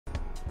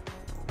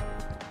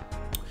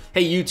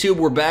Hey YouTube,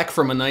 we're back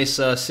from a nice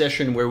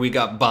session where we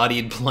got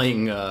bodied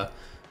playing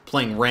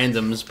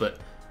randoms, but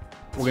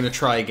we're gonna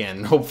try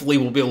again. Hopefully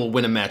we'll be able to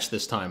win a match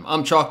this time.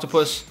 I'm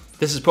Choctopus,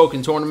 this is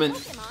Pokken Tournament.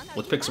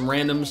 Let's pick some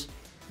randoms,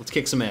 let's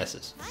kick some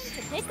asses. Time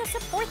to pick a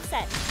support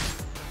set.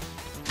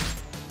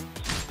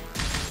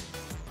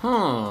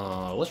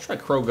 Huh, let's try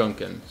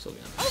Crogunkin.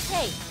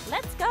 Okay,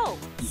 let's go.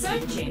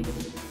 Searching.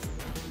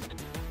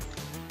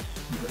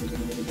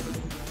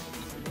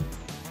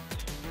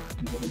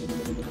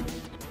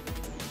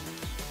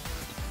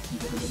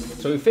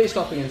 So we faced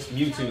off against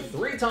Mewtwo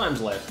 3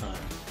 times last time.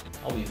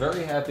 I'll be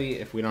very happy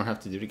if we don't have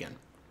to do it again.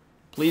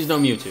 Please no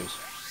Mewtwo's.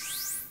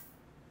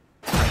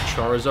 Alright,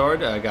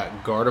 Charizard, I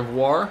got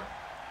Gardevoir,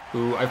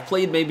 who I've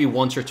played maybe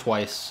once or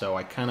twice, so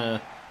I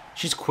kinda...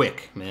 She's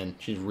quick, man.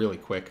 She's really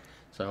quick.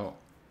 So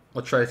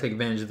let's try to take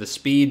advantage of the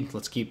speed.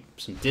 Let's keep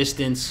some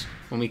distance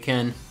when we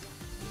can.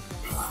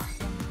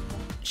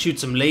 Shoot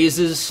some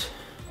lasers.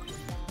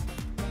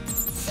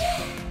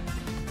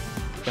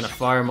 Gonna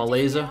fire my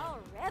laser. All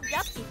revved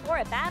up before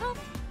a battle?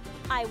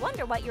 I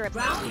wonder what you're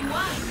about.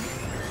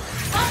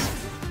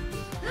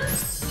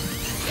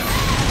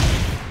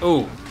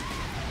 Oh.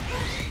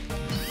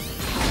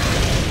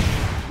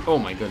 Oh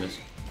my goodness.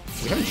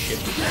 We haven't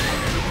shifted yet.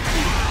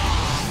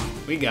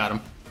 We got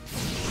him.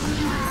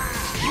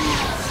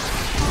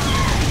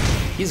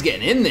 He's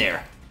getting in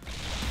there.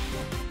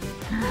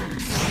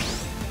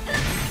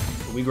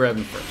 But we grab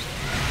him first.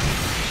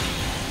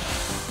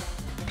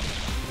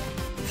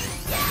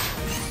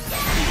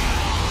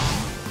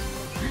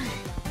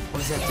 What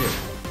does that do?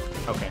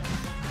 Okay.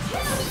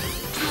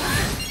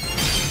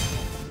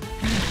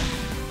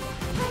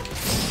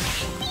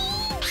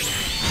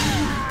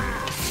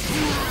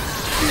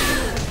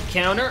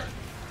 Counter.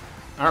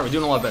 Alright, we're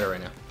doing a lot better right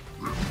now.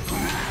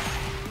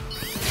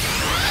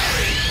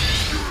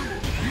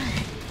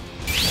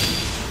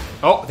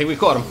 Oh, I think we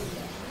caught him.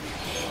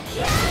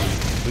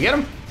 We get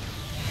him?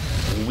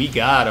 We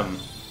got him.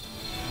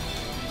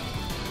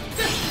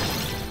 Did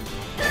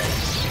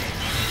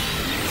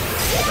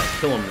I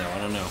kill him though? I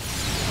don't know.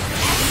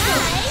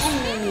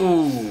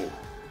 Ooh.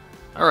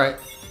 Alright.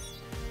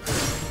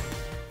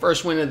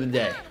 First win of the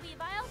day. That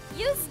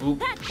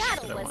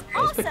battle was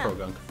Let's pick awesome.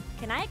 Croagunk.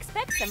 Can I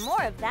expect some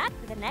more of that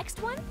for the next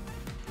one?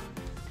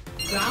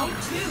 Round 2.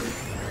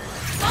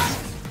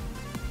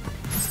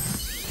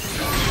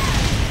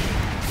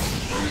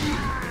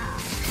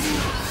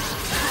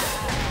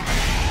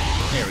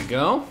 There we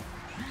go.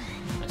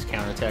 Nice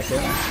counterattack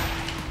there.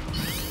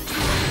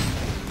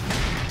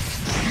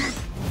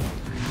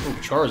 Oh,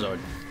 Charizard.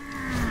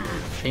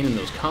 Chaining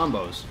those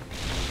combos.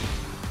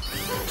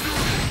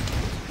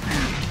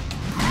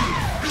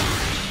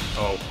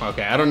 Oh,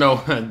 okay. I don't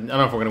know. I don't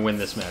know if we're gonna win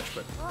this match,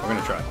 but we're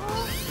gonna try.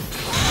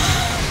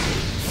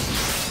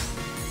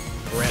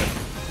 Grab.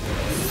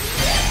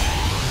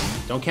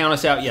 Don't count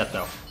us out yet,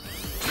 though.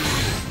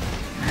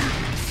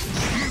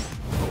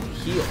 Oh,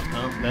 heal.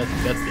 Oh, that's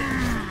the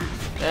end.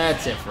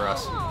 That's it for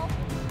us.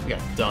 We got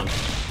dunked.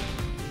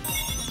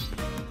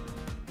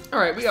 All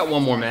right, we got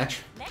one more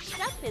match. Next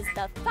up is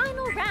the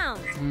final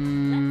round. Let's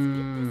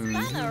keep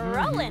this fun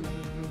rolling.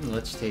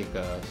 Let's take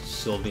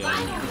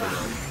Sylveon.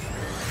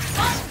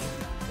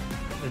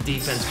 The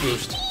defense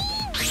boost.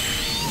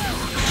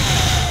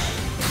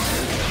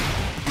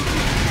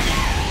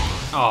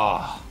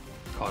 Oh,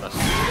 caught us.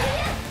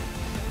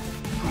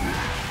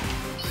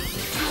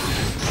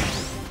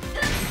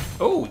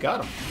 Oh, we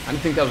got him. I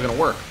didn't think that was gonna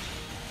work.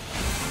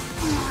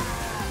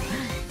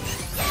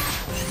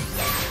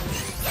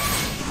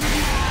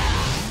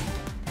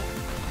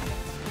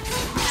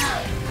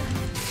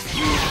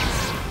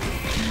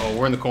 Oh,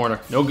 we're in the corner.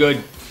 No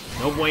good.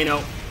 No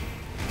bueno.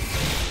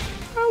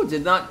 Oh,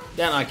 did not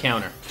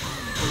counter.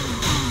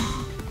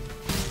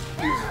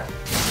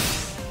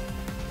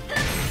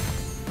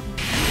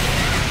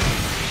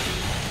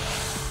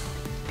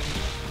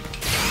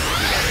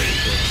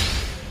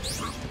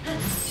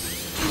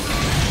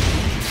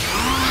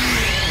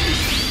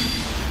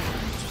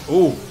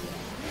 Ooh.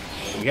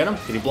 Did we get him?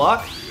 Did he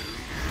block?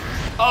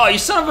 Oh, you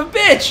son of a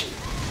bitch!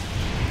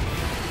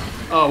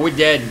 Oh, we're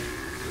dead.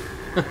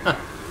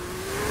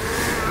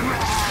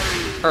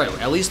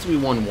 Alright, at least we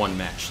won one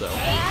match, though.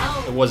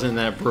 It wasn't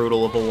that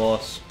brutal of a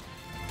loss.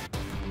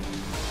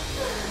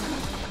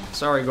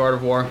 Sorry,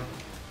 Gardevoir.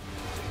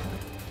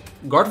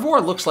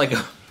 Gardevoir looks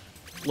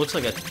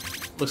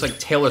like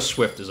Taylor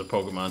Swift as a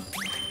Pokemon.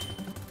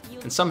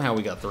 And somehow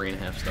we got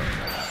 3.5 stars.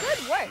 Good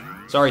work.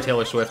 Sorry,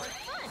 Taylor Swift.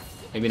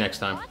 Maybe next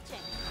time.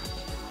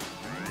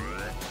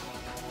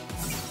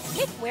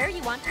 Pick where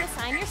you want to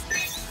assign your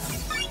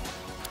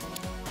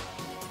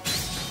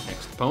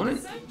Next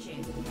opponent.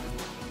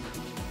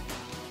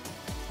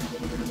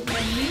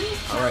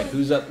 Alright,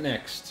 who's up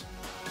next?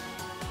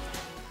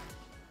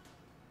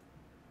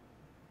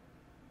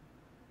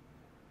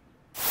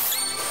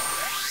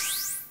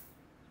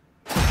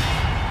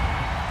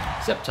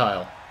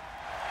 Sceptile.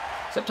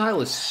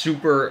 Sceptile is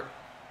super...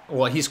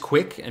 Well, he's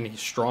quick and he's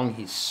strong.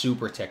 He's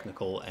super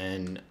technical,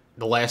 and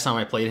the last time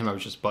I played him, I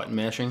was just button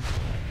mashing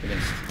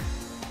against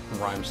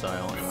Rhyme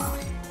Style. And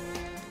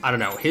I don't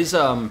know. His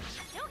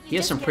he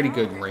has some pretty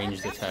good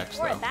ranged attacks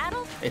though.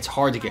 It's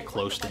hard to get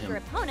close to him. Your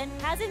opponent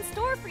has in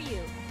store for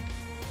you.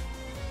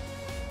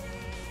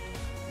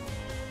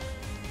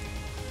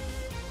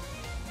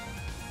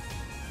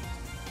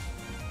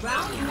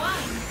 Round 1.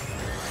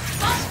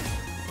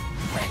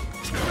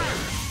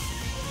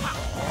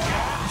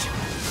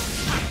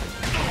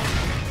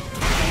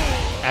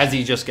 As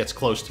he just gets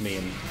close to me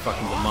and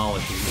fucking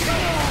demolishes me.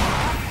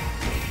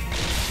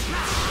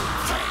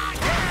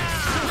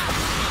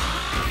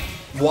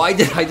 Why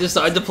did I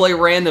decide to play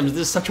randoms?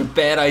 This is such a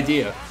bad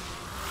idea.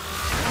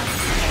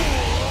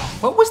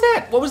 What was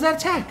that? What was that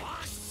attack?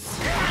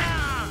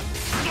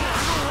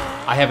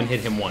 I haven't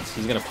hit him once.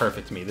 He's gonna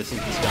perfect me. This is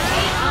disgusting.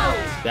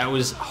 That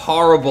was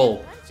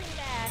horrible.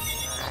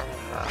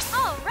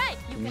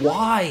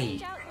 Why?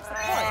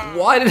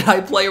 Why did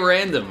I play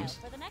randoms?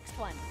 For the next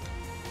one.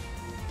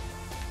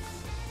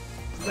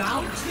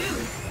 Round 2.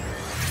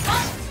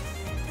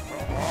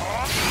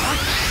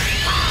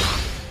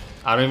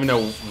 I don't even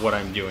know what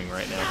I'm doing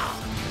right now.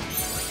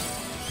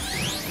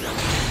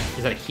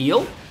 Is that a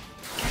heal?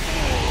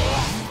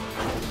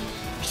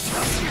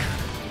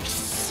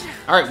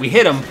 Alright, we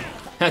hit him.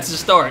 That's the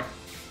start.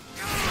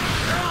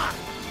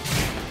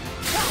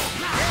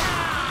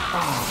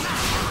 Oh.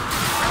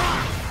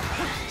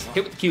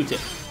 Hit with the Q-tip.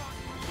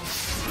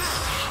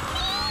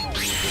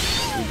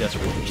 We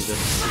desperately need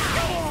this.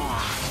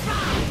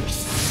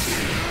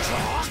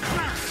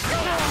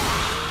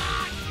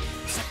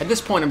 At this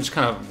point, I'm just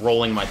kind of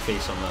rolling my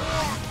face on the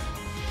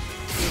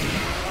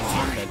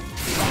head.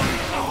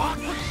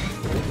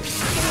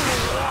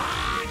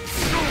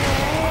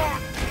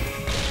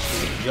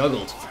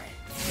 Juggled.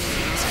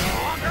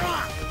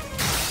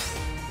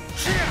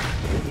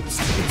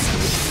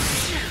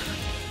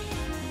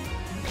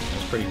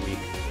 That's pretty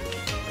weak.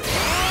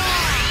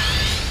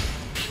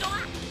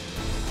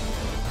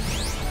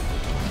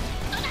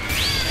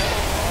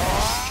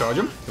 Charge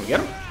him. Can we get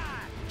him?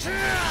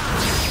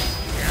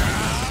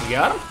 We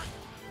got him?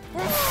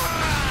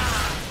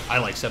 I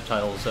like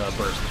Sceptile's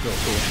burst. It's real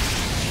cool.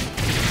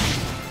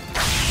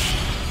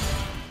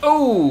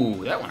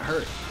 Oh, that one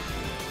hurt.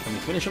 Can we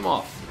finish him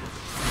off?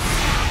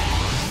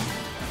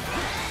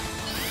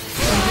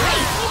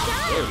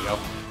 There we go.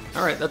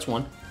 Alright, that's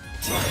one.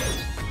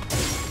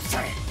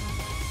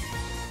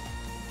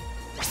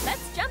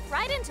 Let's jump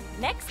right into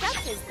next up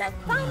is the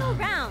final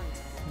round.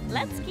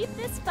 Let's keep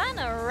this fun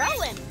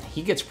a-rolling.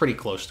 He gets pretty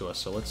close to us,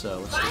 so let's see.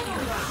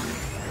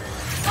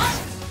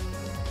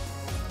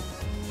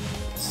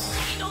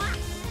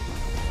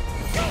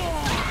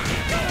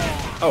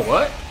 Oh,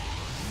 what?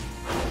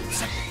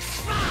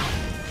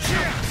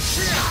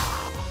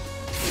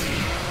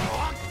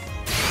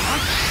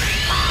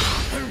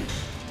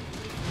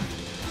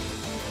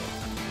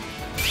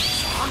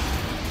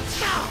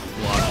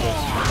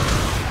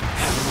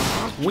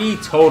 We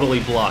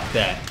totally blocked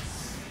that.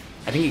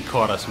 I think he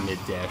caught us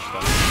mid-dash,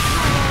 though.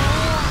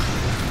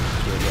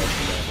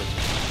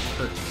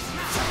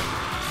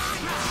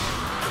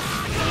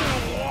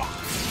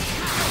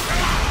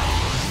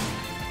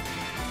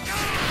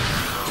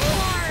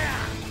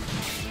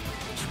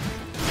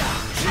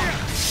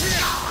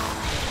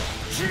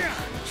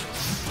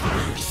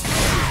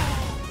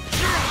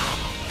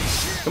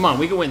 Come on,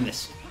 we can win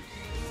this.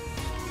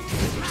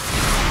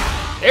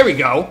 There we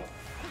go.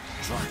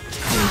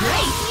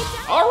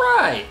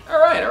 Alright,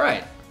 alright,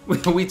 alright.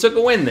 We took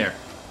a win there.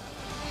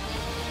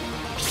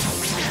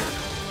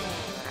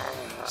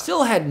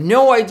 Still had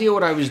no idea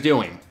what I was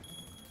doing.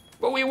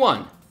 But we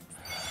won.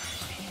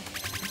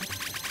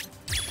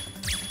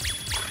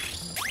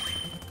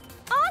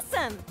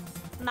 Awesome!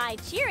 My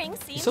cheering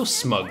seems He's so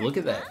smug. Look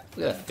at that.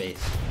 Look at that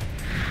face.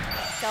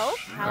 So,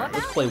 how Alright,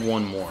 about let's play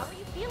one more. How are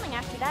you feeling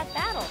after that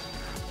battle?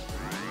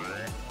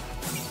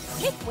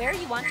 Pick where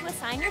you want to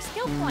assign your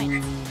skill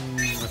points.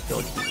 I feel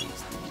like he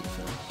needs the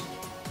defense.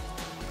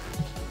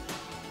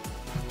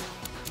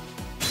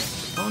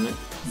 Opponent.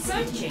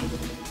 Searching.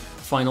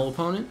 Final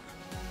opponent.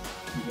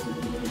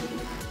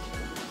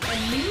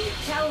 A new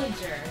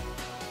challenger.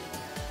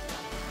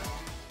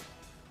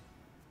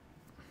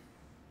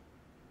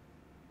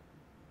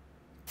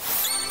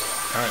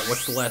 Alright,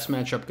 what's the last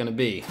matchup gonna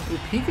be? Ooh,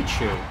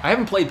 Pikachu. I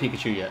haven't played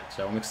Pikachu yet,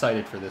 so I'm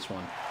excited for this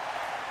one.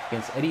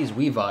 Against Eddie's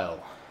Weavile.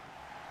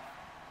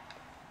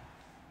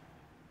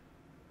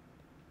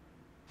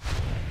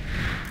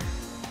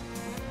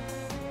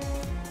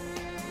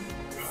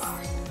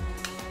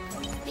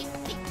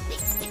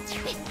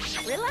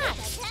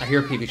 Relax. I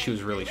hear Pikachu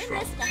is really In strong.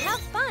 this to have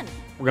fun.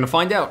 We're gonna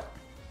find out.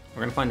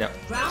 We're gonna find out.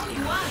 Round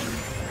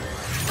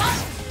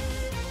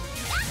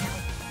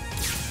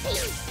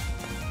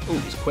 1. Ooh,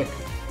 he's quick.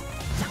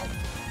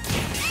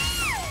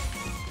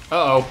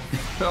 Uh-oh.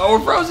 Oh,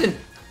 we're frozen!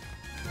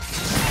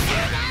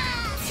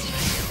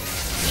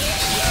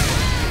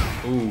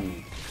 Ooh.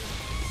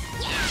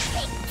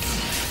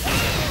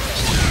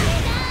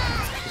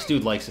 This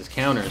dude likes his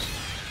counters.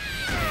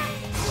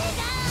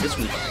 This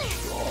one's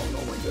strong,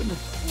 oh my goodness.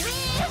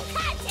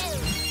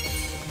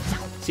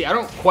 See, I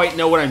don't quite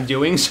know what I'm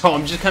doing, so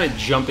I'm just kind of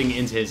jumping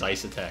into his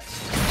ice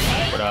attacks.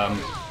 But,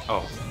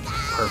 Oh,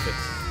 perfect.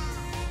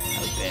 That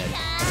was bad.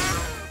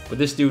 But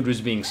this dude was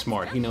being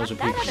smart. He knows what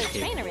That people other are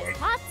capable trainer is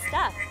of. hot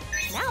stuff.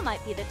 Now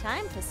might be the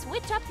time to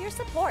switch up your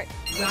support.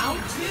 Round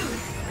 2.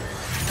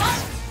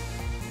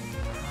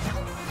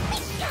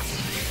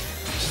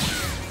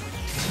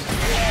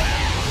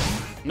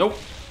 Nope.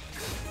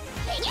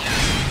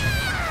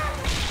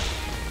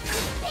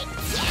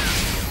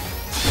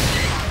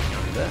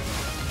 That.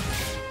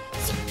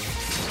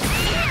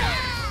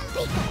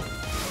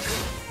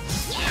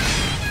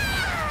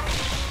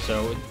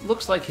 So it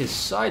looks like his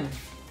side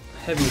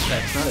heavy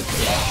attack's not a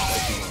dash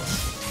like he was.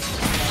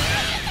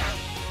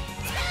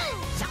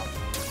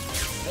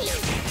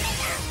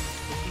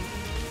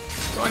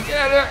 Come on,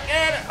 get her!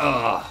 Get her!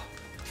 Ugh.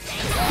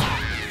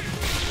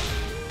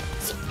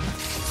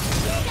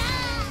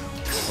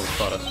 Almost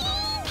caught us.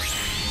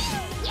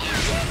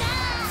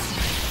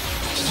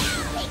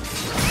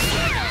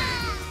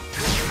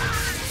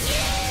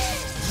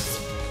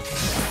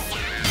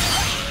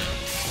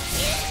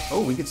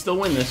 Oh, we could still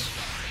win this.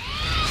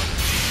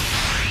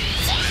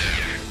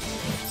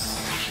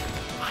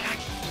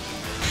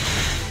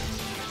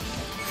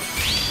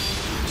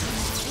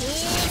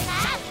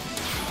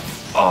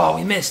 Oh,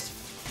 we missed.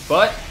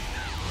 But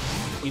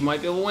we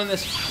might be able to win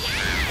this.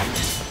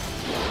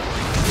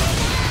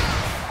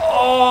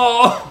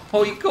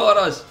 Oh, he caught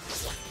us.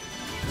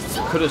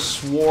 Could have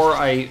swore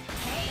I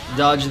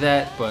dodged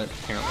that, but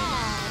apparently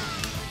not.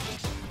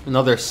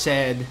 Another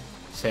sad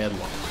loss.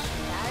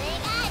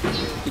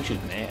 I think she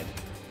was mad.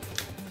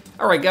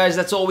 Alright guys,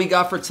 that's all we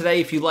got for today.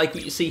 If you like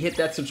what you see, hit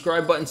that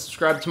subscribe button,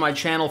 subscribe to my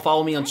channel,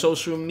 follow me on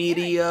social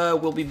media.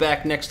 We'll be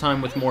back next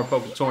time with more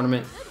Pokken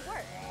Tournament.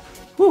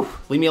 Whew.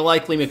 Leave me a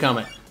like, leave me a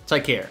comment.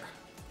 Take care.